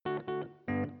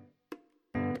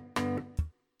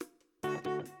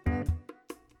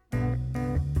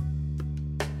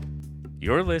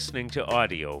You're listening to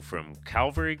audio from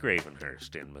Calvary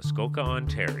Gravenhurst in Muskoka,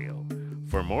 Ontario.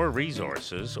 For more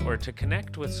resources or to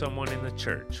connect with someone in the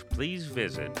church, please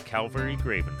visit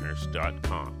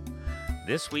calvarygravenhurst.com.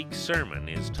 This week's sermon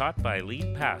is taught by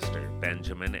lead pastor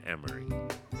Benjamin Emery.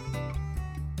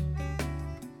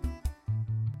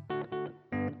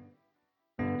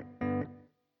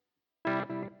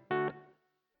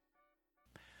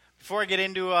 Before I get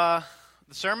into the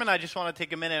sermon, I just want to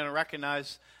take a minute and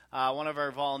recognize one of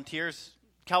our volunteers.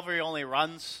 Calvary only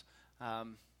runs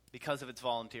because of its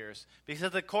volunteers, because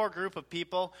of the core group of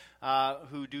people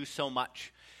who do so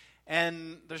much.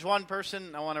 And there's one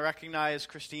person I want to recognize,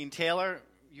 Christine Taylor.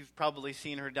 You've probably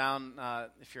seen her down,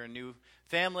 if you're a new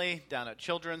family, down at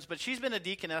Children's. But she's been a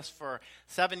deaconess for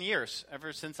 7 years.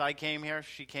 Ever since I came here,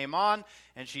 she came on,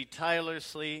 and she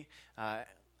tirelessly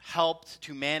helped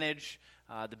to manage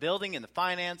the building and the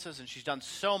finances, and she's done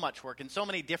so much work in so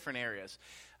many different areas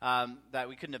that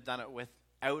we couldn't have done it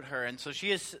without her. And so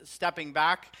she is stepping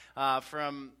back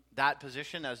from that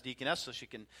position as deaconess so she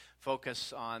can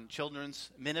focus on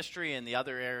children's ministry and the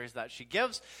other areas that she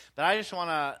gives. But I just want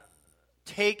to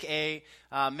take a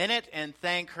minute and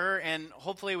thank her, and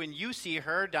hopefully when you see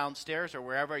her downstairs or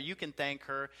wherever, you can thank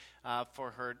her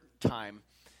for her time,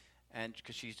 and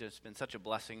because she's just been such a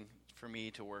blessing for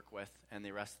me to work with and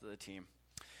the rest of the team.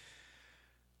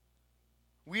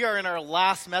 We are in our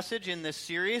last message in this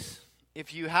series.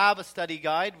 If you have a study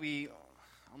guide, we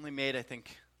only made, I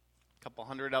think, a couple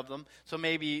hundred of them. So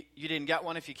maybe you didn't get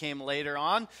one if you came later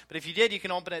on. But if you did, you can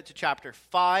open it to chapter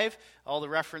 5. All the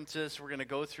references we're going to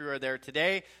go through are there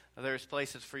today. There's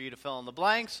places for you to fill in the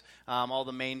blanks, all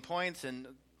the main points. And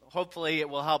hopefully it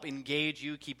will help engage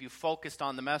you, keep you focused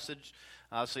on the message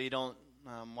so you don't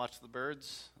watch the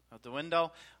birds out the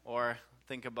window or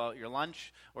think about your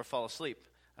lunch or fall asleep,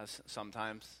 as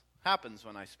sometimes happens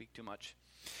when I speak too much.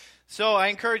 So I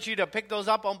encourage you to pick those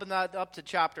up, open that up to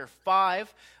chapter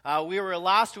 5. We were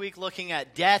last week looking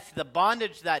at debt, the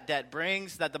bondage that debt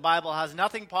brings, that the Bible has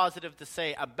nothing positive to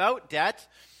say about debt.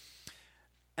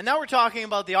 And now we're talking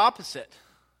about the opposite,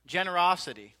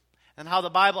 generosity, and how the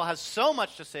Bible has so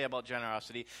much to say about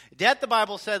generosity. Debt, the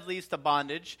Bible said, leads to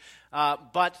bondage,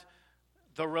 but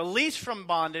the release from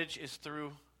bondage is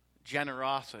through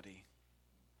generosity.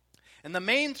 And the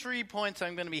main 3 points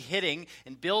I'm going to be hitting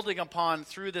and building upon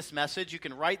through this message, you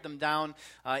can write them down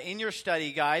in your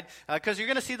study guide, because you're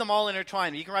going to see them all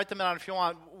intertwined. You can write them down if you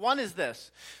want. One is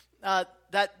this,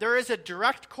 that there is a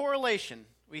direct correlation,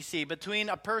 we see, between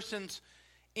a person's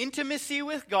intimacy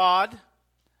with God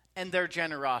and their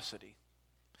generosity.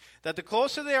 That the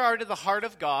closer they are to the heart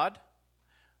of God,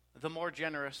 the more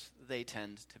generous they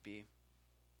tend to be.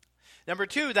 Number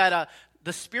 2, that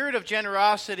the spirit of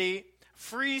generosity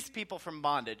frees people from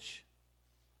bondage.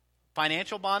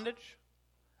 Financial bondage,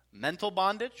 mental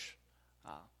bondage,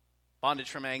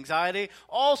 bondage from anxiety.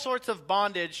 All sorts of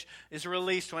bondage is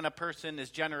released when a person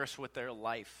is generous with their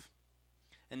life.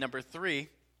 And number 3,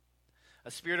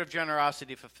 a spirit of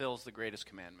generosity fulfills the greatest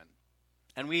commandment.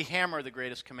 And we hammer the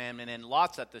greatest commandment in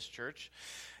lots at this church.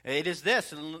 It is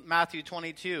this, in Matthew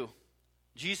 22.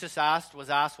 Jesus was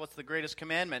asked, what's the greatest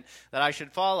commandment that I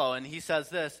should follow? And he says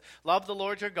this, love the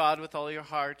Lord your God with all your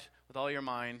heart, with all your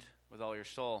mind, with all your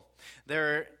soul.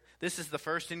 This is the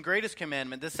first and greatest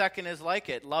commandment. The second is like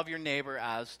it, love your neighbor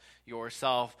as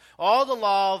yourself. All the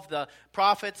law of the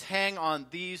prophets hang on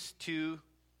these 2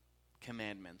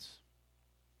 commandments.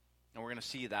 And we're going to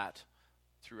see that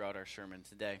throughout our sermon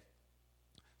today.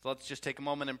 So let's just take a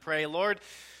moment and pray. Lord,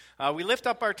 we lift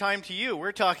up our time to you.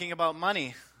 We're talking about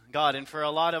money, God, and for a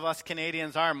lot of us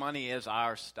Canadians, our money is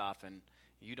our stuff, and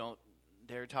you don't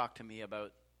dare talk to me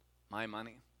about my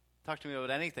money. Talk to me about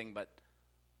anything but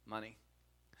money.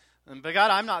 But God,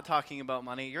 I'm not talking about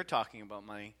money. You're talking about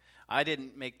money. I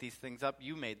didn't make these things up.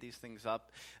 You made these things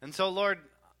up. And so, Lord,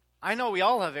 I know we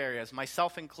all have areas,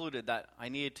 myself included, that I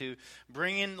need to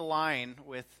bring in line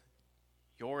with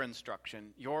your instruction,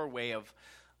 your way of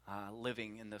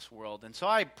living in this world. And so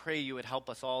I pray you would help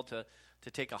us all to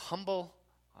take a humble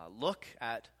look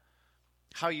at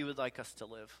how you would like us to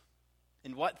live,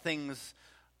 and what things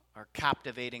are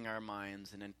captivating our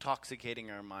minds and intoxicating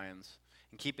our minds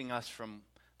and keeping us from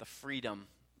the freedom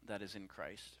that is in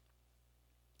Christ.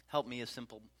 Help me, a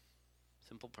simple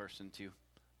person, to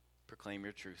proclaim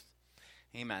your truth.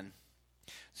 Amen.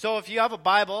 So if you have a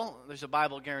Bible, there's a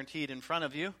Bible guaranteed in front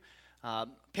of you.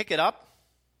 Pick it up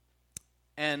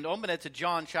and open it to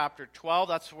John chapter 12.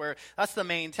 That's the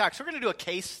main text. We're going to do a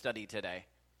case study today.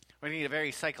 We're going to get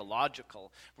very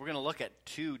psychological. We're going to look at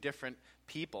 2 different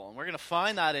people. And we're going to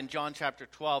find that in John chapter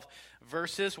 12,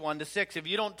 verses 1 to 6. If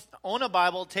you don't own a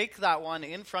Bible, take that one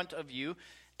in front of you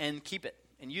and keep it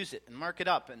and use it and mark it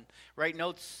up and write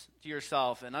notes to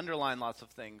yourself and underline lots of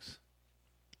things.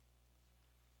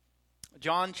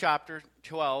 John chapter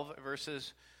 12,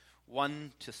 verses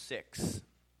 1 to 6,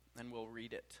 and we'll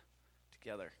read it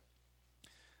together.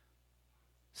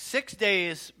 6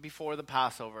 days before the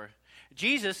Passover,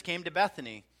 Jesus came to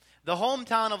Bethany, the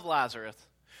hometown of Lazarus,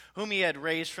 whom he had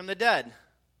raised from the dead.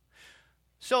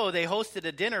 So they hosted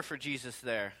a dinner for Jesus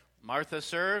there. Martha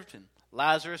served, and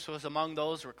Lazarus was among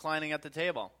those reclining at the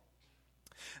table.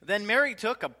 Then Mary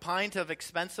took a pint of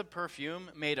expensive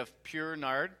perfume made of pure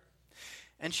nard,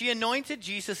 and she anointed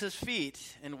Jesus'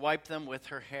 feet and wiped them with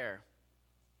her hair.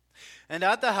 And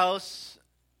the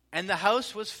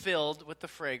house was filled with the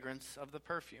fragrance of the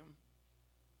perfume.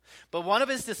 But one of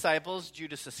his disciples,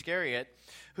 Judas Iscariot,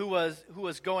 who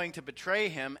was going to betray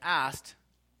him, asked,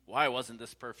 "Why wasn't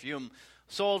this perfume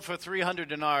sold for 300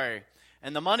 denarii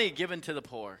and the money given to the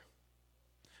poor?"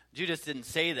 Judas didn't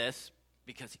say this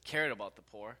because he cared about the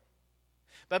poor,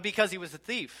 but because he was a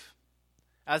thief.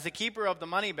 As the keeper of the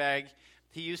money bag,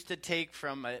 he used to take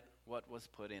from it what was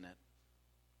put in it.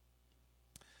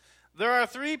 There are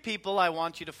three people I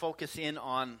want you to focus in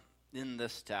on in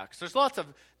this text. There's lots of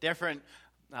different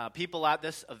people at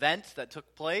this event that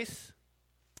took place.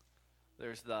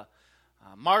 There's the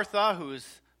Martha, who's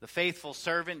the faithful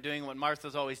servant, doing what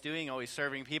Martha's always doing, always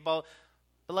serving people.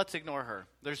 But let's ignore her.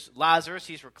 There's Lazarus.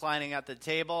 He's reclining at the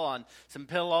table on some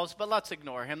pillows, but let's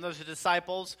ignore him. There's the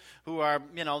disciples who are,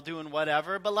 doing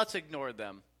whatever, but let's ignore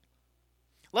them.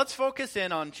 Let's focus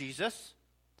in on Jesus,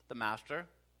 the Master.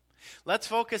 Let's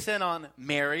focus in on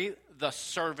Mary, the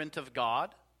servant of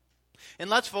God. And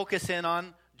let's focus in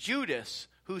on Judas,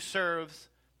 who serves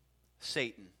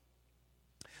Satan.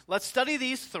 Let's study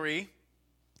these three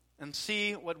and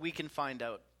see what we can find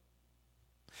out.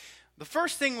 The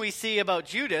first thing we see about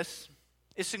Judas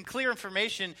is some clear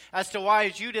information as to why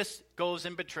Judas goes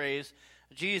and betrays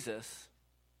Jesus.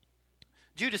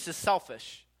 Judas is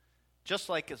selfish, just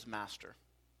like his master.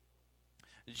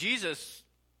 Jesus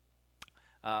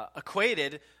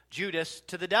equated Judas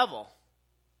to the devil.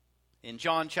 In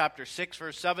John chapter 6,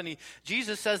 verse 7,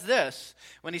 Jesus says this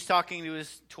when he's talking to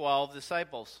his 12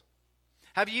 disciples.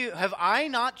 Have I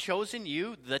not chosen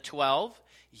you, the 12?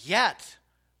 Yet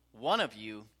one of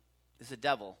you is a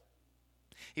devil.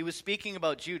 He was speaking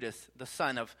about Judas, the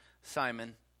son of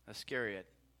Simon Iscariot.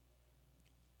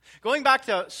 Going back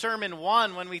to Sermon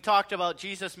 1, when we talked about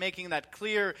Jesus making that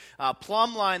clear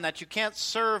plumb line that you can't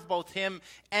serve both him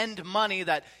and money,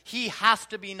 that he has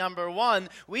to be number one,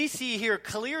 we see here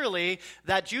clearly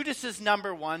that Judas is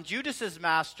number one. Judas'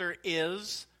 master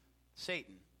is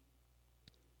Satan.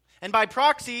 And by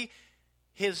proxy,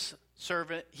 his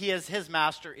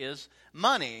master is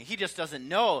money. He just doesn't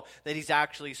know that he's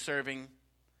actually serving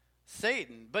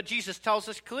Satan. But Jesus tells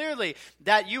us clearly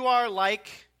that you are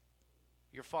like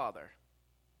your father,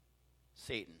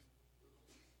 Satan.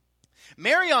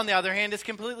 Mary, on the other hand, is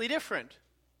completely different.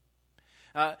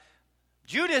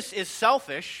 Judas is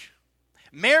selfish.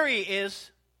 Mary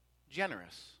is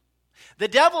generous. The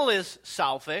devil is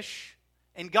selfish,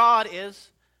 and God is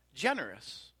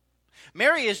generous.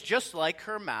 Mary is just like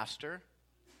her master,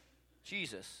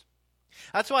 Jesus.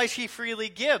 That's why she freely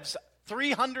gives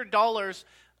 $300,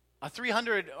 a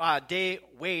 300-day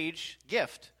wage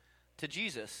gift to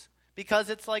Jesus. Because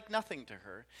it's like nothing to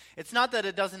her. It's not that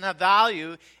it doesn't have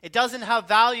value. It doesn't have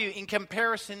value in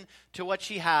comparison to what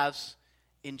she has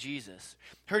in Jesus.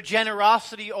 Her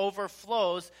generosity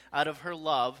overflows out of her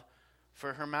love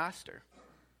for her master.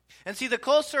 And see,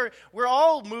 we're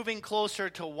all moving closer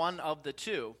to one of the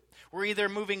two. We're either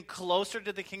moving closer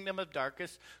to the kingdom of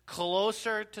darkness,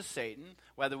 closer to Satan,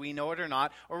 whether we know it or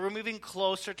not, or we're moving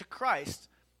closer to Christ,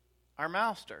 our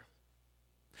master.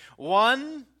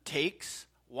 One takes,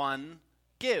 one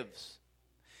gives.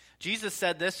 Jesus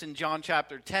said this in John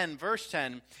chapter 10, verse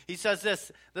 10. He says this,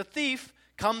 "The thief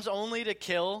comes only to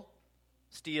kill,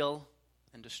 steal,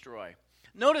 and destroy."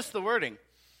 Notice the wording.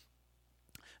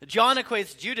 John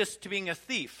equates Judas to being a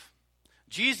thief.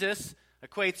 Jesus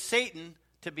equates Satan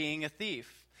to being a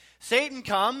thief. Satan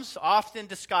comes, often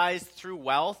disguised through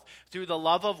wealth, through the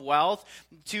love of wealth,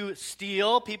 to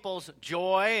steal people's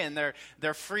joy and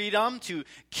their freedom, to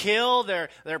kill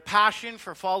their passion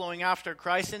for following after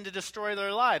Christ, and to destroy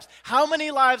their lives. How many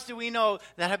lives do we know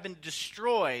that have been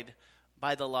destroyed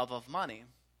by the love of money?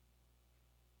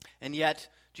 And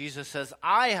yet, Jesus says,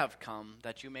 "I have come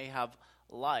that you may have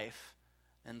life,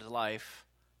 and life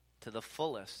to the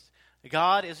fullest."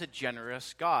 God is a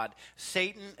generous God.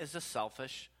 Satan is a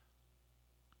selfish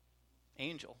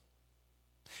angel.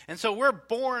 And so we're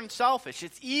born selfish.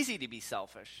 It's easy to be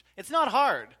selfish. It's not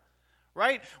hard,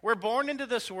 right? We're born into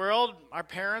this world. Our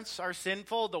parents are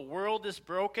sinful. The world is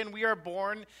broken. We are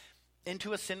born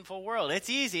into a sinful world. It's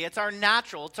easy. It's our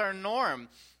natural. It's our norm.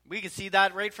 We can see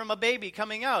that right from a baby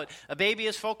coming out. A baby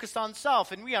is focused on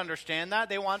self, and we understand that.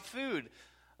 They want food.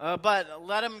 But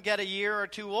let them get a year or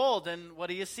two old, and what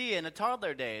do you see in a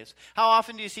toddler days? How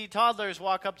often do you see toddlers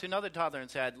walk up to another toddler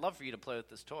and say, I'd love for you to play with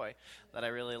this toy that I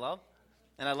really love,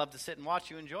 and I'd love to sit and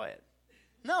watch you enjoy it?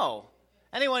 No.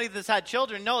 Anyone that's had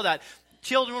children know that.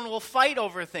 Children will fight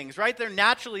over things, right? They're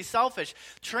naturally selfish.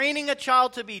 Training a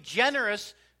child to be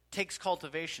generous takes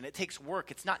cultivation. It takes work.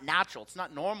 It's not natural. It's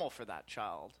not normal for that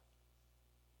child.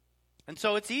 And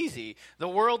so it's easy. The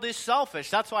world is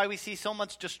selfish. That's why we see so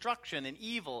much destruction and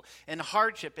evil and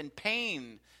hardship and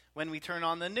pain when we turn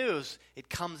on the news. It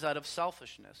comes out of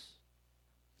selfishness.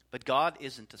 But God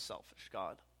isn't a selfish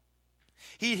God.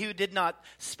 He who did not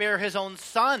spare his own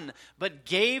son, but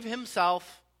gave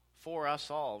himself for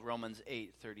us all. Romans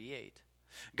 8:38.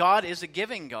 God is a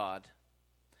giving God.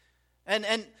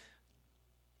 And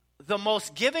the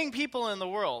most giving people in the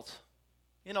world,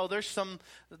 there's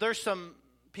some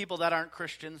people that aren't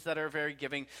Christians that are very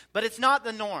giving, but it's not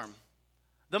the norm.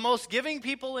 The most giving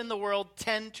people in the world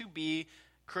tend to be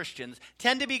Christians,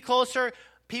 tend to be closer,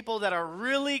 people that are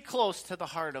really close to the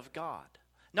heart of God.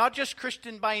 Not just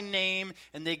Christian by name,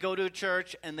 and they go to a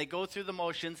church and they go through the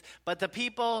motions, but the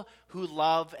people who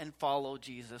love and follow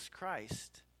Jesus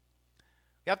Christ.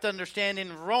 You have to understand,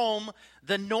 in Rome,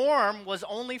 the norm was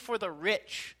only for the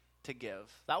rich to give.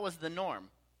 That was the norm.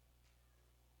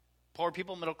 Poor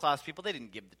people, middle class people, they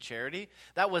didn't give to charity.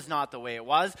 That was not the way it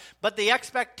was. But the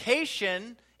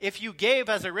expectation, if you gave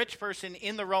as a rich person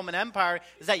in the Roman Empire,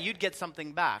 is that you'd get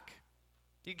something back.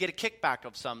 You'd get a kickback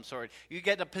of some sort. You'd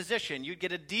get a position. You'd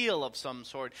get a deal of some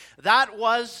sort. That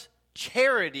was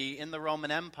charity in the Roman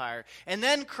Empire. And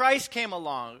then Christ came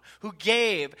along, who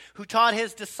gave, who taught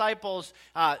his disciples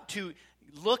to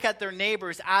look at their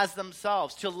neighbors as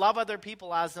themselves, to love other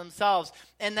people as themselves,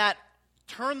 and that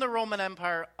turned the Roman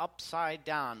Empire upside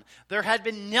down. There had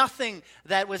been nothing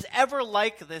that was ever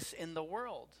like this in the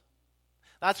world.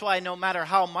 That's why no matter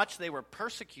how much they were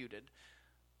persecuted,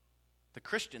 the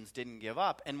Christians didn't give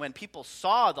up. And when people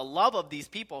saw the love of these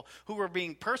people who were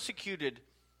being persecuted,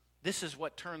 this is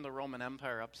what turned the Roman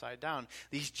Empire upside down.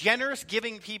 These generous,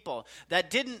 giving people that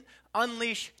didn't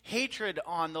unleash hatred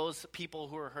on those people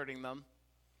who were hurting them,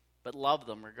 but loved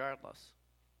them regardless.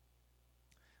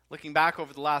 Looking back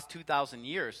over the last 2,000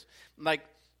 years,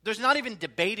 there's not even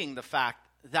debating the fact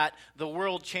that the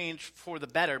world changed for the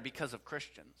better because of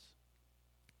Christians.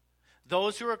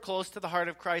 Those who are close to the heart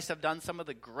of Christ have done some of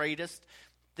the greatest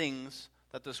things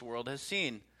that this world has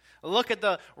seen. Look at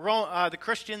the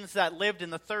Christians that lived in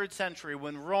the 3rd century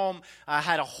when Rome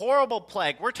had a horrible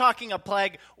plague. We're talking a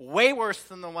plague way worse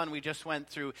than the one we just went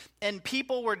through. And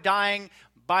people were dying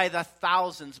by the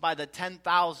thousands, by the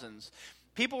 10,000s.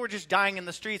 People were just dying in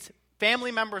the streets.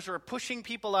 Family members were pushing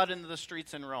people out into the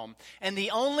streets in Rome. And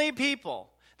the only people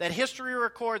that history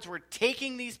records were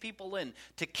taking these people in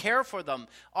to care for them,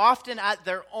 often at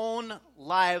their own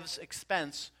lives'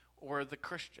 expense, were the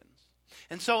Christians.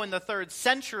 And so in the 3rd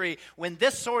century, when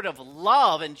this sort of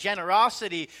love and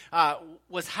generosity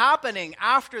was happening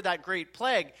after that great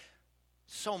plague,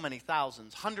 so many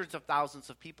thousands, hundreds of thousands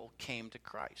of people came to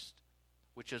Christ,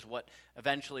 which is what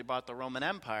eventually brought the Roman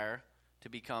Empire to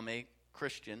become a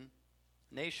Christian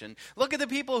nation. Look at the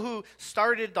people who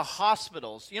started the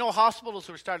hospitals. Hospitals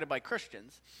were started by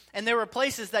Christians. And there were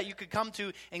places that you could come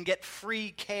to and get free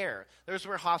care. There's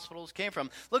where hospitals came from.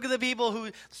 Look at the people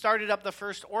who started up the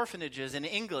first orphanages in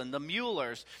England, the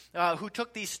Muellers, who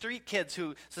took these street kids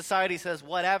who society says,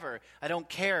 whatever, I don't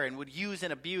care, and would use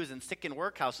and abuse and stick in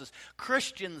workhouses.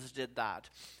 Christians did that.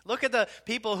 Look at the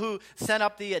people who set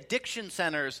up the addiction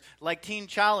centers like Teen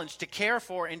Challenge to care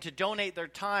for and to donate their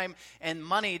time and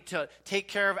money to take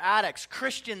care of addicts.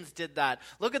 Christians did that.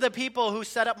 Look at the people who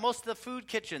set up most of the food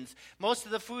kitchens, most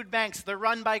of the food banks. They're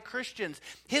run by Christians.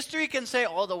 History can say,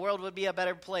 the world would be a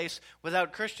better place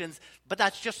without Christians, but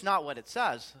that's just not what it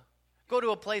says. Go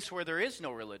to a place where there is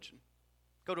no religion.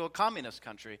 Go to a communist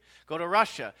country. Go to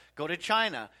Russia. Go to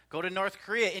China. Go to North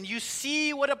Korea. And you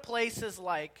see what a place is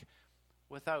like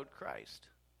without Christ.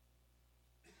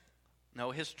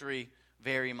 No, history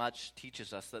very much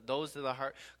teaches us that those to the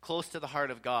heart, close to the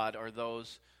heart of God, are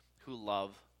those who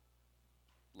love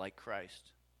like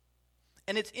Christ.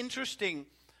 And it's interesting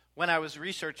when I was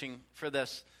researching for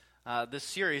this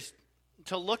series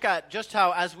to look at just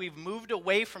how, as we've moved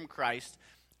away from Christ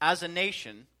as a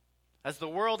nation, as the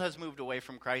world has moved away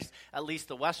from Christ, at least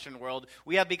the Western world,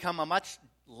 we have become a much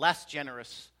less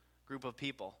generous group of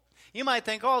people. You might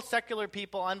think, oh, secular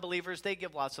people, unbelievers, they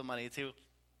give lots of money too.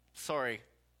 Sorry.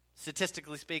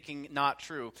 Statistically speaking, not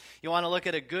true. You want to look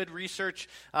at a good research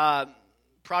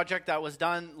project that was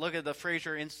done, look at the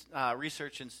Fraser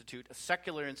Research Institute, a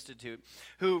secular institute,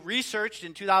 who researched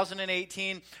in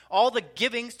 2018 all the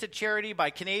givings to charity by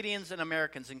Canadians and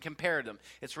Americans and compared them.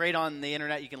 It's right on the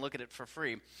internet. You can look at it for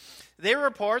free. They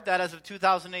report that as of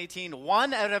 2018,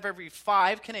 1 out of every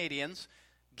 5 Canadians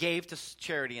gave to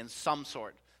charity in some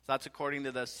sort. So that's according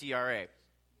to the CRA.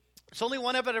 So only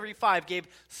 1 out of every 5 gave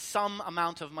some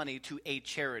amount of money to a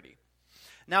charity.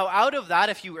 Now, out of that,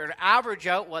 if you were to average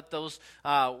out what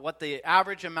the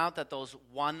average amount that those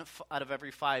 1 out of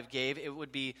every 5 gave, it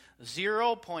would be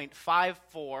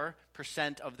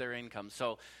 0.54% of their income.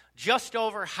 So just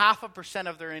over 0.5%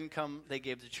 of their income they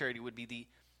gave to charity would be the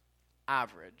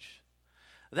average.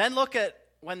 Then look at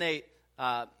when they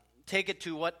take it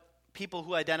to what people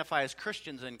who identify as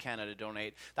Christians in Canada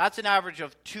donate. That's an average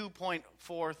of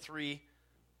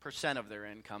 2.43% of their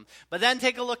income. But then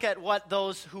take a look at what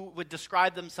those who would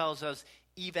describe themselves as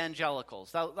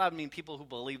evangelicals. That would mean people who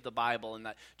believe the Bible and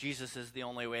that Jesus is the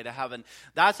only way to heaven.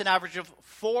 That's an average of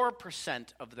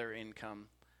 4% of their income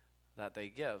that they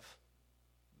give.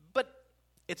 But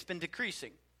it's been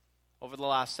decreasing over the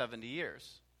last 70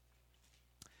 years.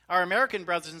 Our American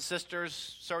brothers and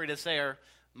sisters, sorry to say, are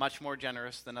much more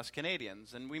generous than us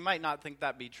Canadians. And we might not think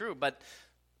that be true, but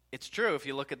it's true if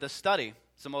you look at this study.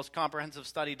 It's the most comprehensive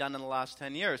study done in the last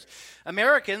 10 years.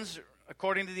 Americans,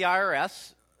 according to the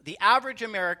IRS, the average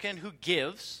American who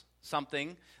gives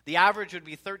something, the average would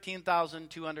be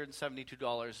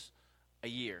 $13,272 a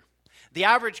year. The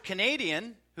average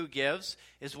Canadian who gives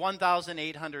is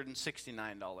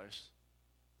 $1,869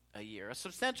 a year, a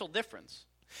substantial difference.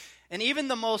 And even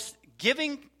the most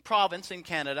giving province in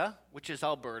Canada, which is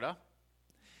Alberta,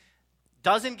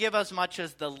 doesn't give as much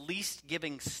as the least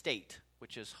giving state,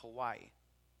 which is Hawaii.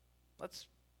 That's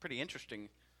pretty interesting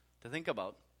to think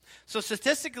about. So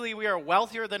statistically, we are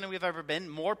wealthier than we've ever been.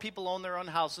 More people own their own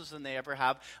houses than they ever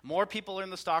have. More people are in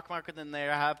the stock market than they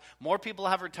ever have. More people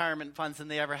have retirement funds than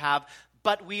they ever have.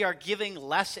 But we are giving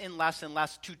less and less and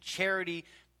less to charity,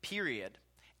 period.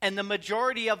 And the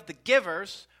majority of the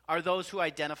givers are those who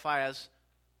identify as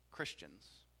Christians.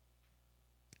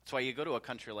 That's why you go to a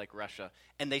country like Russia,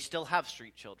 and they still have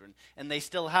street children, and they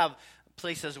still have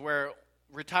places where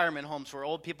retirement homes where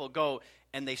old people go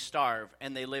and they starve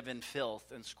and they live in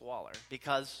filth and squalor.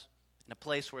 Because in a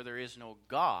place where there is no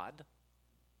God,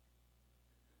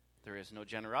 there is no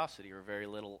generosity or very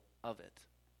little of it.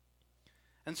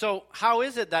 And so how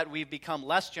is it that we've become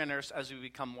less generous as we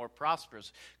become more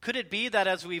prosperous? Could it be that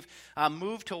as we've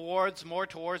moved more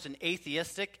towards an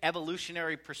atheistic,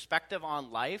 evolutionary perspective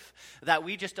on life, that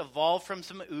we just evolved from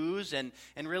some ooze and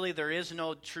really there is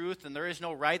no truth and there is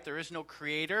no right, there is no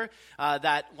creator,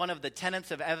 that one of the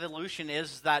tenets of evolution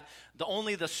is that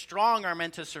only the strong are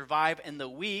meant to survive and the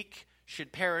weak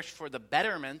should perish for the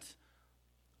betterment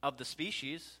of the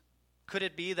species? Could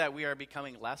it be that we are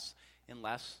becoming less and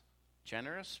less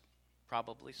generous?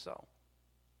 Probably so.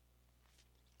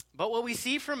 But what we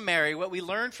see from Mary, what we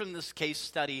learn from this case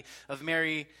study of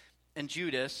Mary and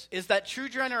Judas, is that true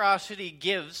generosity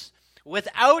gives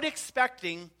without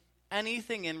expecting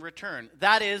anything in return.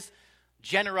 That is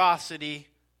generosity,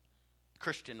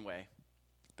 Christian way,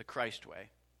 the Christ way.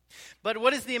 But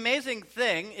what is the amazing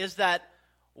thing is that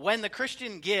when the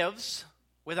Christian gives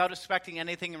without expecting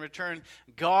anything in return,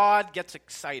 God gets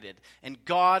excited and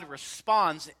God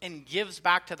responds and gives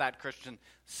back to that Christian.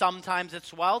 Sometimes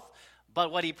it's wealth,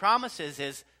 but what he promises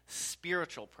is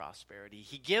spiritual prosperity.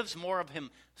 He gives more of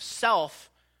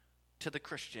himself to the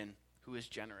Christian who is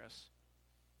generous.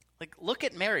 Like, look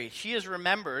at Mary. She is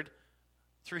remembered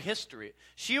through history.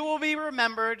 She will be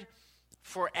remembered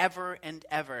forever and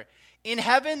ever. In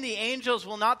heaven, the angels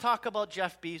will not talk about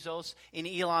Jeff Bezos and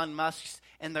Elon Musk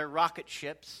and their rocket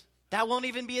ships. That won't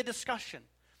even be a discussion.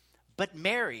 But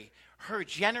Mary, her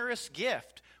generous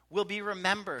gift, will be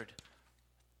remembered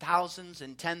thousands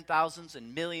and 10,000s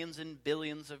and millions and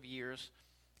billions of years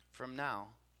from now.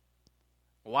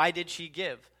 Why did she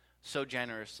give so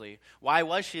generously? Why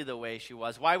was she the way she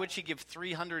was? Why would she give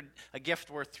a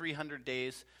gift worth 300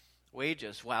 days'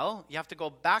 wages? Well, you have to go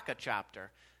back a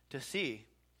chapter to see.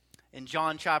 In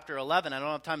John chapter 11, I don't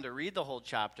have time to read the whole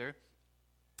chapter,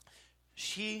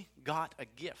 she got a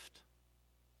gift.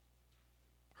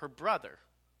 Her brother,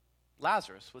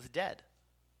 Lazarus, was dead.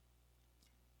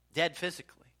 Dead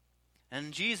physically.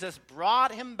 And Jesus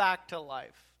brought him back to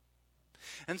life.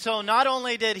 And so not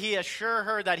only did he assure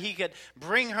her that he could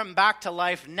bring him back to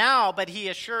life now, but he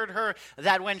assured her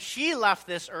that when she left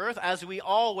this earth, as we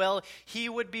all will, he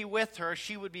would be with her,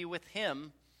 she would be with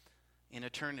him in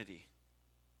eternity.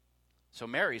 So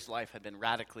Mary's life had been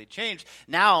radically changed.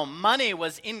 Now money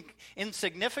was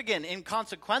insignificant,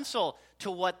 inconsequential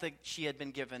to what she had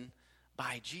been given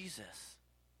by Jesus.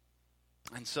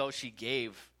 And so she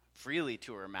gave freely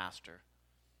to her master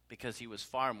because he was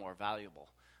far more valuable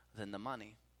than the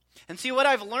money. And see, what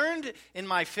I've learned in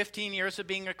my 15 years of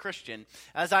being a Christian,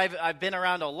 as I've been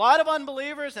around a lot of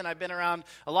unbelievers and I've been around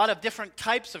a lot of different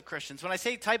types of Christians. When I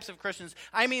say types of Christians,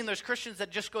 I mean there's Christians that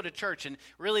just go to church, and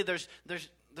really there's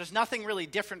nothing really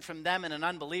different from them and an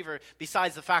unbeliever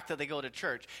besides the fact that they go to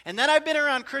church. And then I've been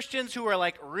around Christians who are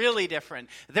like really different.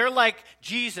 They're like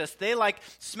Jesus. They like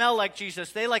smell like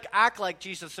Jesus. They like act like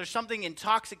Jesus. There's something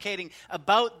intoxicating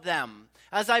about them.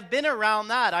 As I've been around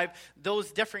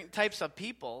those different types of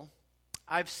people,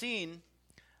 I've seen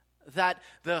that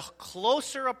the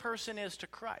closer a person is to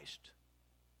Christ,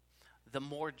 the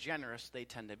more generous they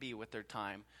tend to be with their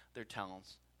time, their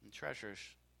talents, and treasures.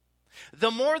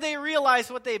 The more they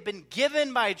realize what they've been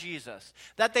given by Jesus,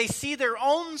 that they see their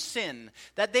own sin,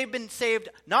 that they've been saved,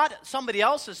 not somebody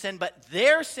else's sin, but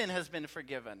their sin has been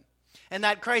forgiven, and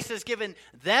that Christ has given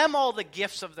them all the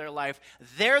gifts of their life.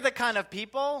 They're the kind of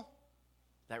people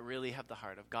that really have the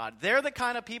heart of God. They're the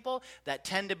kind of people that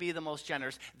tend to be the most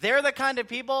generous. They're the kind of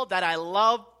people that I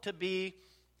love to be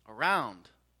around,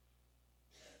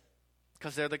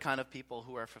 because they're the kind of people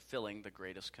who are fulfilling the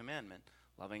greatest commandment,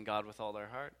 loving God with all their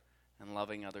heart and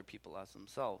loving other people as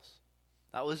themselves.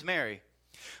 That was Mary.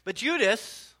 But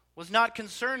Judas was not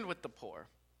concerned with the poor.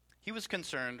 He was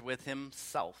concerned with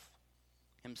himself.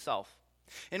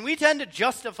 And we tend to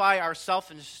justify our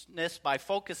selfishness by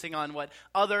focusing on what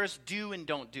others do and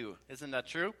don't do. Isn't that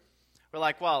true? We're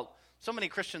like, well, so many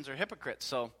Christians are hypocrites,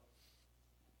 so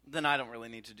then I don't really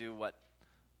need to do what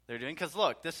they're doing. Because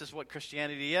look, this is what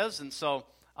Christianity is, and so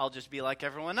I'll just be like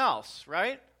everyone else,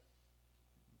 right?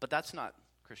 But that's not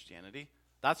Christianity.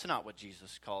 That's not what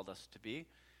Jesus called us to be.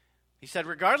 He said,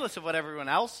 regardless of what everyone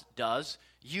else does,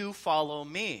 you follow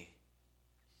me.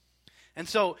 And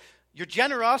so your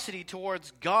generosity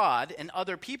towards God and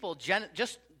other people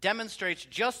just demonstrates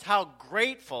just how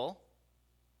grateful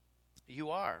you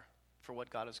are for what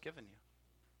God has given you.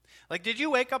 Like, did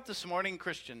you wake up this morning,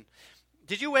 Christian?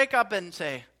 Did you wake up and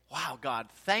say, wow, God,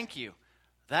 thank you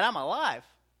that I'm alive.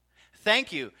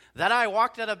 Thank you that I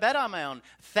walked out of bed on my own.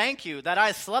 Thank you that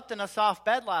I slept in a soft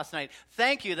bed last night.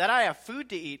 Thank you that I have food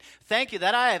to eat. Thank you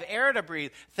that I have air to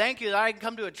breathe. Thank you that I can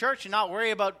come to a church and not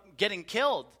worry about getting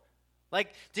killed.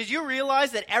 Like, did you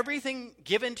realize that everything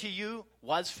given to you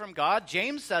was from God?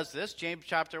 James says this, James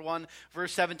chapter 1,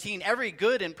 verse 17. Every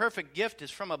good and perfect gift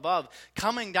is from above,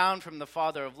 coming down from the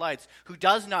Father of lights, who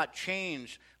does not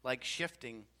change like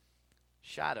shifting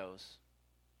shadows.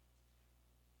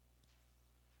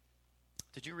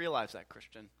 Did you realize that,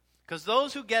 Christian? Because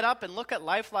those who get up and look at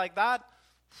life like that,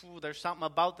 there's something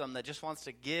about them that just wants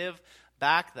to give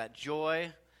back that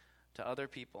joy to other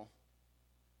people.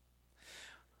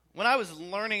 When I was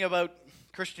learning about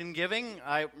Christian giving,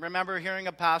 I remember hearing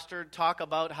a pastor talk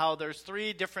about how there's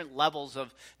 3 different levels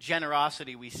of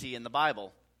generosity we see in the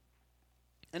Bible.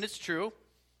 And it's true.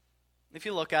 If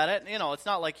you look at it, it's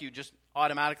not like you just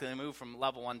automatically move from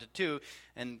level 1 to 2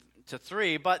 and to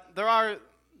 3, but there are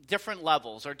different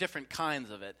levels or different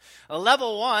kinds of it.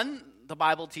 Level 1, the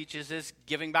Bible teaches, is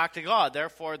giving back to God.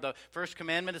 Therefore, the first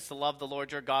commandment is to love the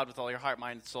Lord your God with all your heart,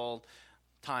 mind, soul,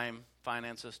 time,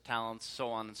 finances, talents, so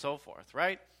on and so forth,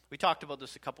 right? We talked about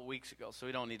this a couple weeks ago, so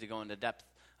we don't need to go into depth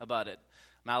about it.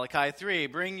 Malachi 3,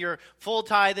 bring your full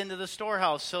tithe into the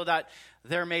storehouse so that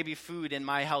there may be food in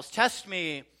my house. Test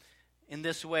me in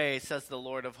this way, says the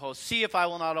Lord of hosts. See if I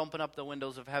will not open up the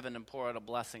windows of heaven and pour out a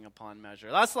blessing upon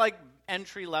measure. That's like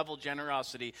entry-level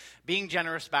generosity, being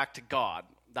generous back to God.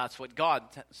 That's what God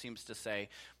seems to say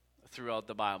throughout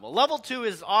the Bible. Level 2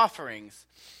 is offerings.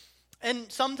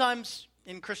 And sometimes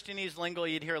in Christianese lingo,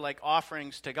 you'd hear like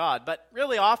offerings to God. But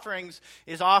really, offerings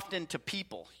is often to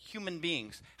people, human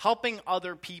beings, helping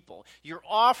other people. You're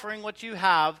offering what you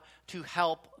have to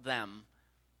help them,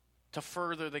 to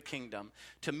further the kingdom,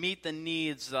 to meet the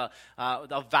needs, the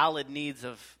valid needs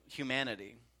of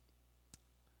humanity.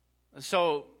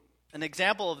 So an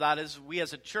example of that is we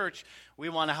as a church, we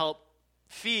want to help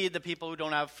feed the people who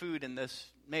don't have food in this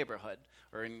neighborhood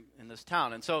or in this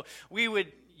town. And so we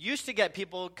used to get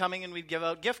people coming and we'd give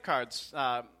out gift cards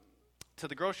to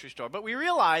the grocery store. But we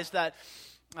realized that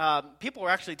people were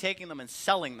actually taking them and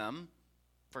selling them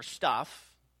for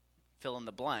stuff, fill in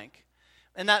the blank.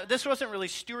 And that this wasn't really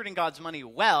stewarding God's money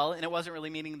well, and it wasn't really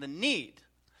meeting the need.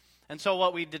 And so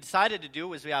what we decided to do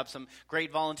was we have some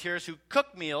great volunteers who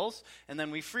cook meals, and then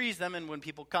we freeze them, and when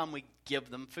people come, we give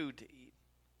them food to eat.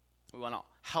 We want to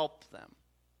help them.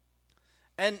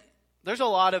 And there's a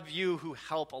lot of you who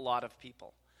help a lot of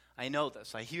people. I know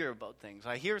this. I hear about things.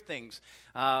 I hear things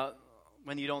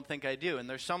when you don't think I do. And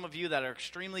there's some of you that are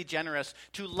extremely generous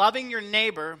to loving your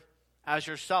neighbor as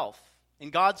yourself.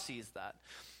 And God sees that.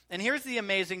 And here's the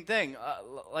amazing thing.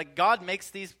 Like God makes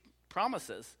these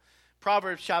promises.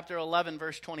 Proverbs chapter 11,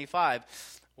 verse 25.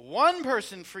 One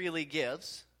person freely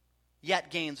gives,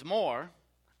 yet gains more.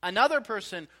 Another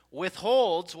person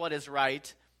withholds what is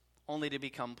right, only to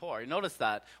become poor. Notice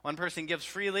that. One person gives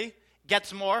freely,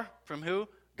 gets more. From who?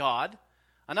 God.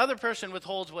 Another person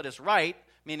withholds what is right,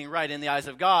 meaning right in the eyes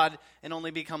of God, and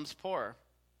only becomes poor.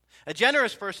 A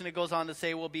generous person, it goes on to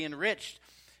say, will be enriched.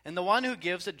 And the one who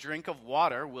gives a drink of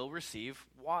water will receive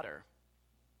water.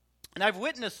 And I've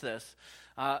witnessed this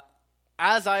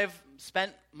as I've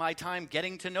spent my time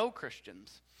getting to know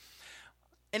Christians.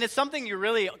 And it's something you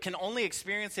really can only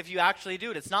experience if you actually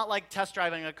do it. It's not like test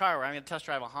driving a car where I'm going to test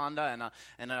drive a Honda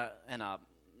and a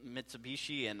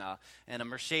Mitsubishi and a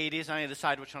Mercedes. I'm going to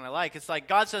decide which one I like. It's like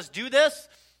God says, do this,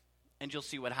 and you'll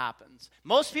see what happens.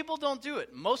 Most people don't do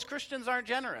it. Most Christians aren't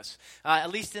generous,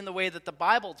 at least in the way that the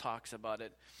Bible talks about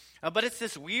it. But it's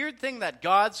this weird thing that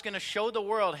God's going to show the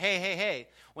world, hey,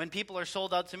 when people are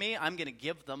sold out to me, I'm going to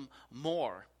give them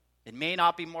more. It may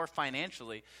not be more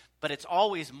financially, but it's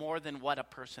always more than what a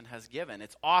person has given.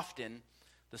 It's often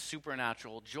the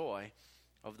supernatural joy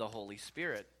of the Holy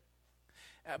Spirit.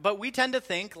 But we tend to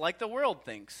think like the world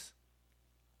thinks.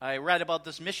 I read about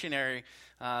this missionary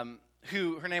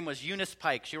who, her name was Eunice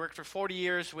Pike. She worked for 40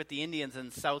 years with the Indians in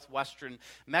southwestern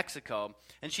Mexico.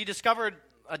 And she discovered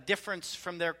a difference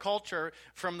from their culture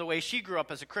from the way she grew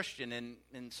up as a Christian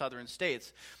in southern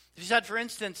states. She said, for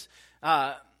instance,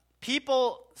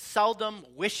 people seldom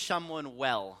wish someone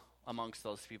well amongst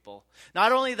those people.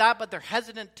 Not only that, but they're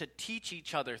hesitant to teach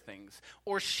each other things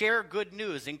or share good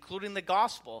news, including the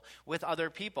gospel, with other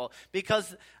people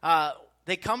because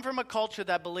they come from a culture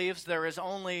that believes there is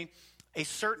only a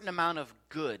certain amount of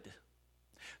good.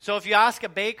 So if you ask a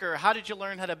baker, how did you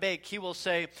learn how to bake? He will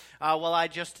say, well, I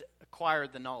just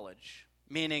acquired the knowledge,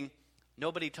 meaning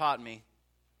nobody taught me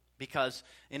because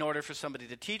in order for somebody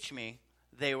to teach me,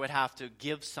 they would have to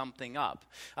give something up.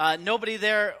 Nobody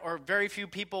there or very few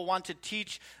people want to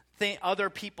teach other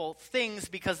people things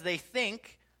because they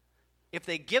think if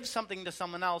they give something to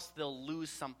someone else, they'll lose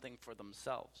something for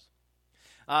themselves.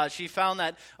 She found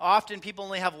that often people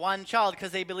only have one child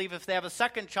because they believe if they have a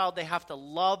second child, they have to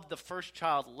love the first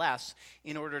child less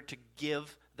in order to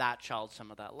give that child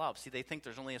some of that love. See, they think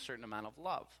there's only a certain amount of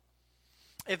love.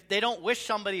 If they don't wish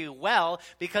somebody well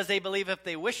because they believe if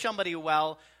they wish somebody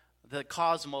well, the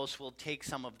cosmos will take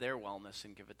some of their wellness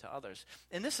and give it to others.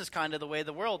 And this is kind of the way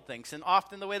the world thinks, and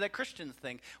often the way that Christians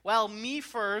think. Well, me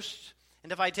first,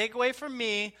 and if I take away from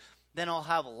me, then I'll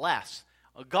have less.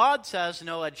 Well, God says,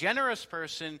 no, a generous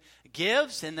person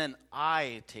gives, and then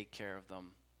I take care of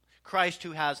them. Christ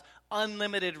who has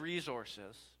unlimited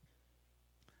resources.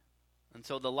 And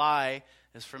so the lie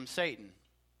is from Satan,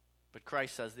 but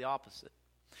Christ says the opposite.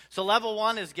 So level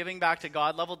 1 is giving back to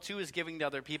God. Level 2 is giving to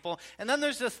other people. And then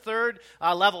there's this third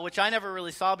level, which I never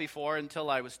really saw before until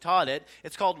I was taught it.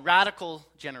 It's called radical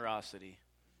generosity.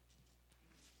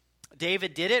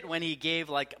 David did it when he gave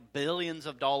like billions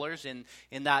of dollars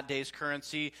in that day's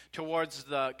currency towards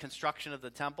the construction of the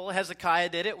temple. Hezekiah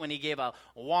did it when he gave a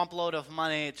whomp load of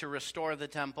money to restore the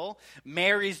temple.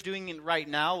 Mary's doing it right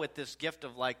now with this gift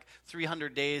of like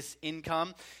 300 days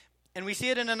income. And we see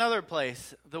it in another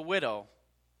place, the widow.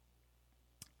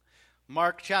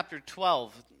 Mark chapter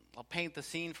 12, I'll paint the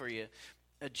scene for you.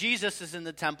 Jesus is in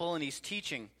the temple and he's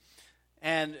teaching.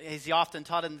 And he often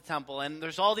taught in the temple. And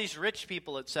there's all these rich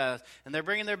people, it says. And they're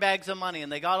bringing their bags of money.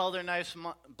 And they got all their nice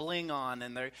bling on.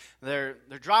 And they're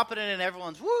dropping it. And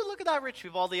everyone's, woo, look at that rich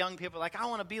people. All the young people are like, I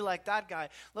want to be like that guy.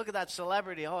 Look at that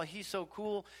celebrity. Oh, he's so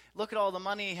cool. Look at all the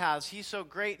money he has. He's so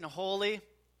great and holy.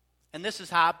 And this is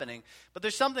happening. But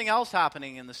there's something else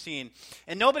happening in the scene.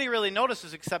 And nobody really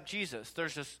notices except Jesus.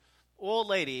 There's this old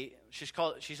lady.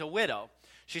 She's a widow.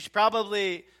 She's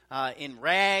probably in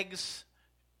rags.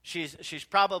 She's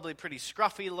probably pretty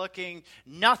scruffy looking,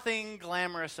 nothing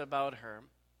glamorous about her.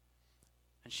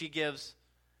 And she gives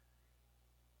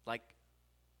like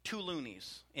 2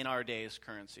 loonies in our day's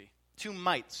currency, 2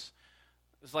 mites.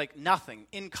 It's like nothing,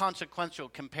 inconsequential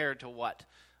compared to what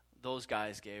those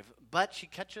guys gave. But she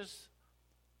catches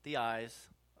the eyes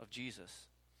of Jesus.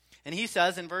 And he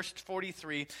says in verse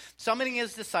 43, summoning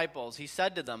his disciples, he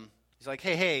said to them, he's like,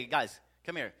 hey, guys,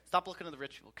 come here. Stop looking at the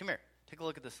rich people. Come here. Take a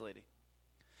look at this lady.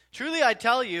 Truly I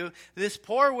tell you, this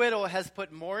poor widow has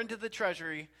put more into the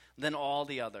treasury than all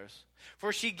the others.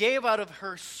 For they gave out of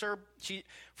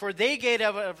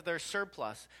their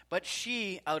surplus, but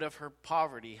she out of her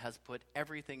poverty has put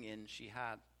everything in she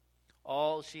had,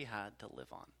 all she had to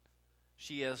live on.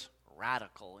 She is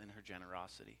radical in her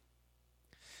generosity.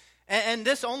 And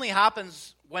this only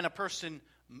happens when a person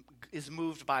is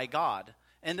moved by God.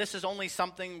 And this is only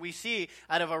something we see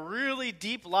out of a really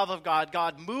deep love of God.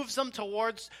 God moves them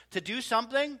to do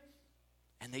something,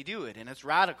 and they do it. And it's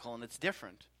radical and it's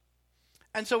different.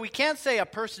 And so we can't say a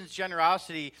person's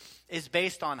generosity is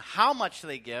based on how much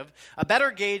they give. A better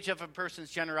gauge of a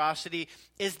person's generosity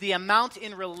is the amount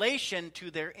in relation to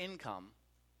their income.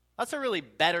 That's a really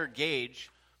better gauge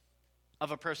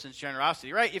of a person's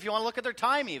generosity, right? If you want to look at their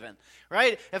time even,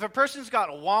 right? If a person's got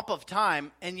a whomp of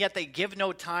time and yet they give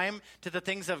no time to the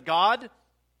things of God,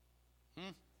 they're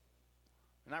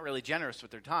not really generous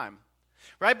with their time.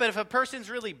 Right? But if a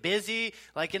person's really busy,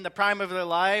 like in the prime of their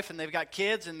life, and they've got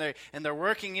kids and they're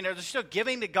working, they're still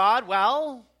giving to God,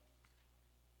 well,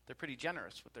 they're pretty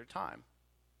generous with their time.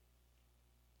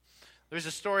 There's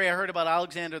a story I heard about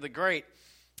Alexander the Great.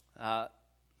 The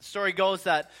story goes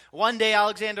that one day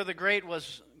Alexander the Great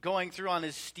was going through on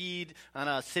his steed on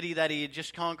a city that he had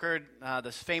just conquered,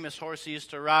 this famous horse he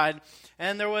used to ride,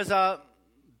 and there was a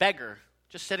beggar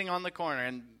just sitting on the corner,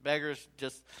 and beggars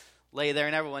just lay there,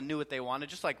 and everyone knew what they wanted,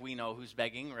 just like we know who's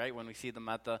begging, right, when we see them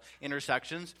at the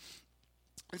intersections.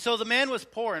 And so the man was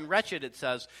poor and wretched, it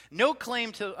says, no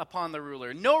claim upon the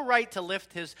ruler, no right to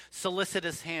lift his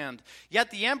solicitous hand.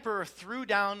 Yet the emperor threw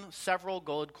down several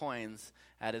gold coins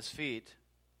at his feet.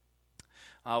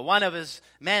 One of his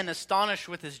men, astonished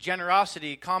with his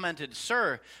generosity, commented,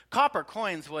 "Sir, copper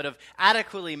coins would have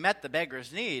adequately met the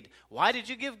beggar's need. Why did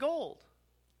you give gold?"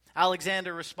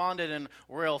 Alexander responded in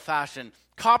royal fashion,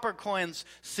 "Copper coins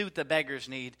suit the beggar's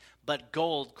need, but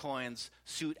gold coins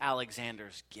suit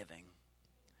Alexander's giving."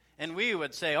 And we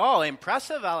would say, "Oh,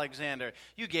 impressive, Alexander.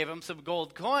 You gave him some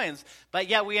gold coins." But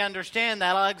yet we understand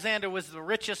that Alexander was the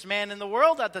richest man in the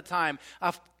world at the time.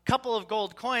 A couple of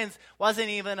gold coins wasn't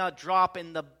even a drop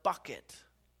in the bucket.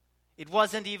 It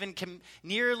wasn't even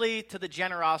nearly to the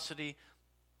generosity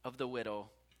of the widow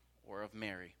or of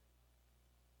Mary.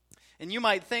 And you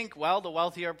might think, well, the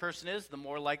wealthier a person is, the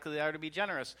more likely they are to be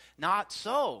generous. Not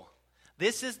so.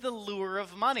 This is the lure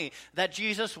of money that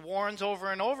Jesus warns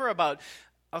over and over about.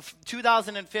 A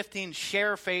 2015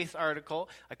 Share Faith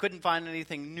article, I couldn't find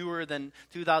anything newer than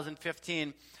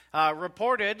 2015,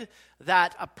 reported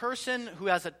that a person who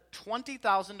has a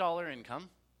 $20,000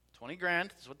 income, 20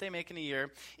 grand is what they make in a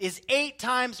year, is 8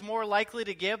 times more likely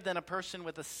to give than a person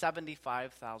with a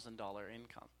 $75,000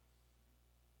 income.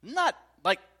 Not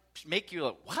like make you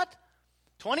like, what?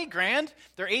 20 grand?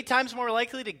 They're 8 times more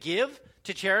likely to give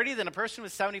to charity than a person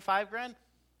with 75 grand?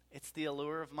 It's the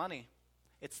allure of money.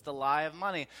 It's the lie of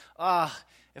money.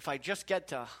 If I just get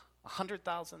to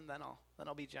 100,000, then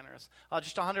I'll be generous.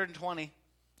 Just 120,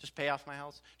 just pay off my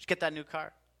house. Just get that new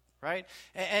car, right?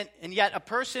 And yet a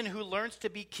person who learns to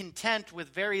be content with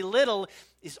very little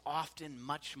is often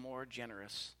much more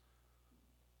generous.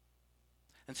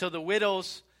 And so the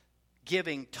widow's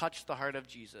giving touched the heart of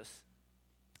Jesus.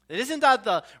 It isn't that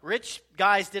the rich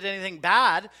guys did anything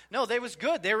bad. No, they was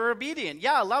good. They were obedient.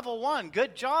 Yeah, level 1,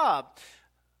 good job.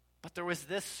 But there was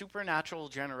this supernatural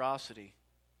generosity,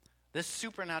 this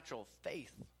supernatural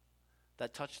faith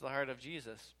that touched the heart of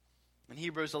Jesus. And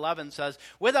Hebrews 11 says,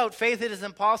 "Without faith it is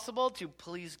impossible to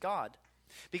please God,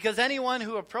 because anyone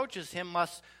who approaches him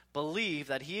must believe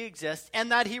that he exists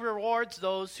and that he rewards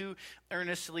those who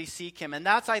earnestly seek him." And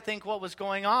that's, I think, what was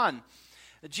going on.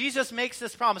 Jesus makes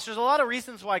this promise. There's a lot of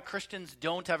reasons why Christians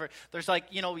don't ever, there's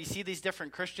like, we see these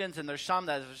different Christians, and there's some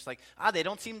that are just like, they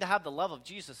don't seem to have the love of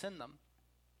Jesus in them.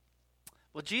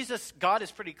 Well, God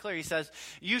is pretty clear. He says,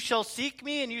 "You shall seek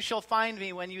me and you shall find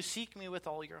me when you seek me with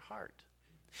all your heart."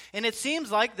 And it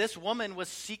seems like this woman was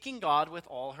seeking God with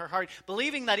all her heart,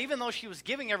 believing that even though she was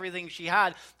giving everything she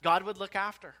had, God would look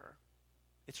after her.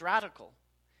 It's radical.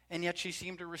 And yet she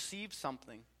seemed to receive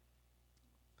something.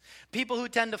 People who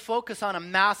tend to focus on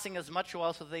amassing as much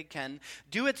wealth as they can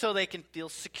do it so they can feel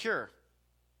secure.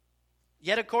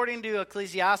 Yet according to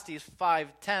Ecclesiastes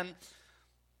 5:10,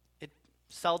 it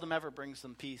seldom ever brings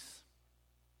them peace.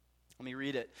 Let me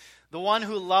read it. "The one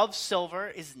who loves silver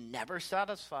is never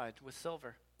satisfied with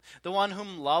silver. The one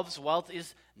whom loves wealth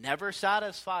is never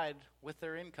satisfied with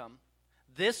their income.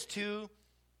 This too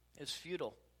is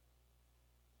futile."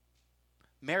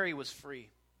 Mary was free.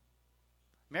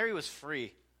 Mary was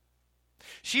free.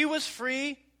 She was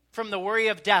free from the worry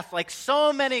of death, like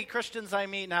so many Christians I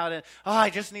meet now. I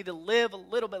just need to live a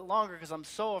little bit longer because I'm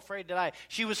so afraid to die.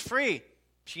 She was free.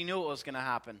 She knew what was going to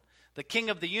happen. The King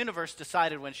of the universe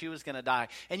decided when she was going to die.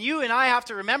 And you and I have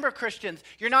to remember, Christians,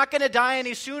 you're not going to die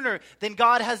any sooner than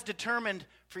God has determined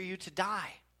for you to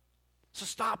die. So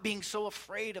stop being so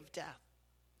afraid of death.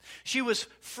 She was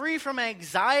free from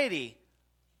anxiety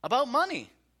about money.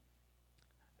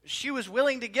 She was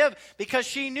willing to give because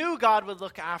she knew God would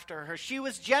look after her. She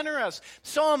was generous.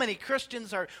 So many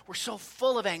Christians were so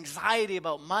full of anxiety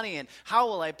about money and how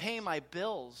will I pay my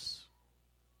bills?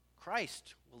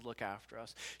 Christ will look after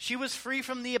us. She was free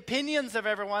from the opinions of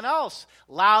everyone else.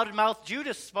 Loudmouth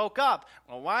Judas spoke up.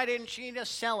 Well, why didn't she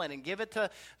just sell it and give it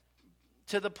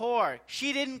to the poor?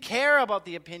 She didn't care about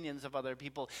the opinions of other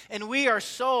people. And we are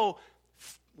so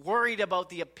worried about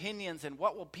the opinions and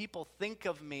what will people think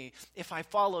of me if I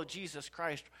follow Jesus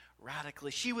Christ radically.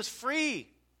 She was free.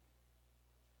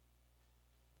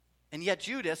 And yet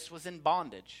Judas was in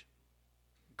bondage.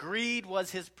 Greed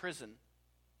was his prison.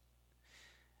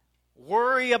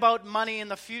 Worry about money in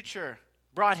the future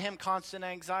brought him constant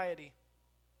anxiety.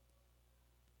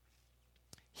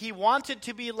 He wanted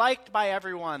to be liked by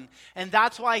everyone, and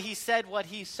that's why he said what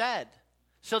he said.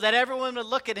 So that everyone would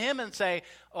look at him and say,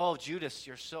 oh, Judas,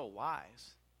 you're so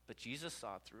wise. But Jesus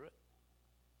saw through it.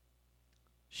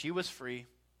 She was free.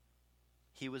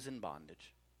 He was in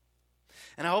bondage.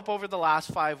 And I hope over the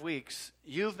last 5 weeks,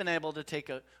 you've been able to take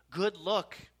a good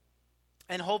look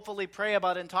and hopefully pray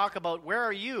about and talk about where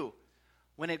are you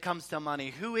when it comes to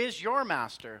money? Who is your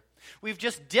master? We've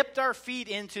just dipped our feet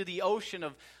into the ocean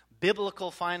of biblical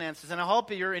finances. And I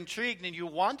hope you're intrigued and you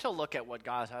want to look at what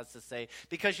God has to say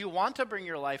because you want to bring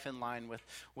your life in line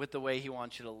with the way he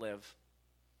wants you to live.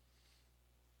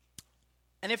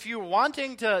 And if you're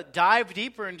wanting to dive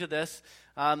deeper into this,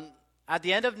 at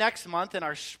the end of next month in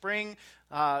our spring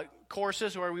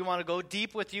courses where we want to go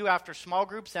deep with you after small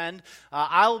groups end,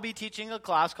 I will be teaching a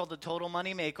class called the Total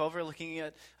Money Makeover, looking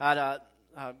at a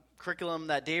curriculum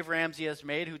that Dave Ramsey has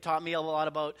made, who taught me a lot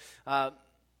about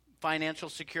financial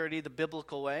security the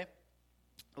biblical way.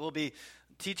 We'll be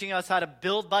teaching us how to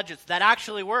build budgets that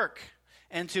actually work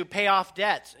and to pay off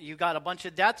debts. You got a bunch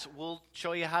of debts, we'll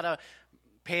show you how to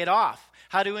pay it off,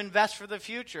 how to invest for the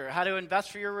future, how to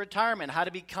invest for your retirement, how to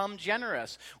become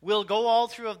generous. We'll go all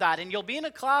through of that, and you'll be in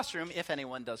a classroom, if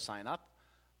anyone does sign up.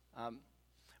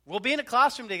 We'll be in a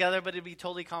classroom together, but it'll be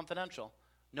totally confidential.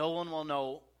 No one will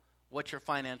know what your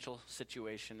financial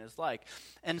situation is like.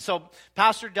 And so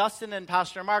Pastor Dustin and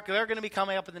Pastor Mark, they're going to be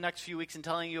coming up in the next few weeks and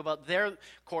telling you about their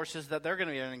courses that they're going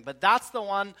to be learning. But that's the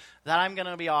one that I'm going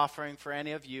to be offering for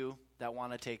any of you that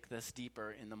want to take this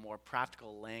deeper in the more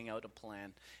practical laying out a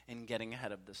plan and getting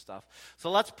ahead of this stuff. So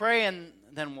let's pray and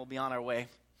then we'll be on our way.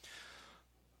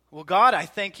 Well, God, I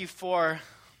thank you for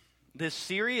this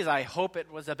series. I hope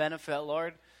it was a benefit,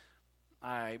 Lord.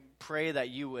 I pray that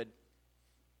you would,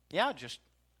 just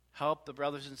help the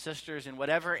brothers and sisters in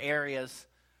whatever areas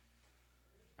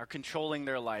are controlling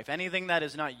their life. Anything that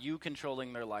is not you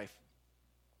controlling their life.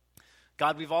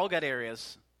 God, we've all got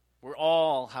areas. We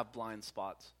all have blind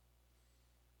spots.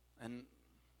 And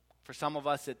for some of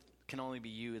us, it can only be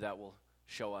you that will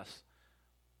show us.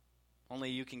 Only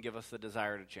you can give us the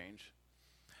desire to change.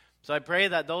 So I pray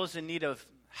that those in need of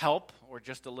help or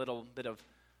just a little bit of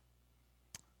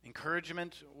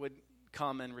encouragement would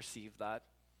come and receive that.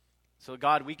 So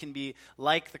God, we can be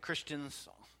like the Christians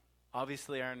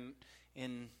obviously are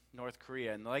in North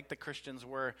Korea, and like the Christians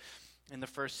were in the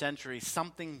first century,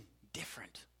 something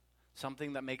different,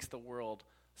 something that makes the world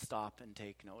stop and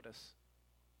take notice.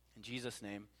 In Jesus'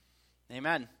 name,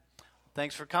 amen.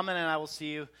 Thanks for coming, and I will see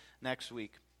you next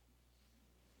week.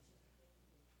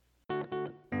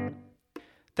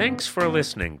 Thanks for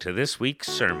listening to this week's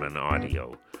sermon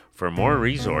audio. For more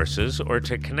resources or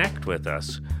to connect with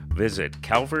us, visit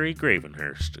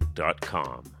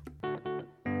calvarygravenhurst.com.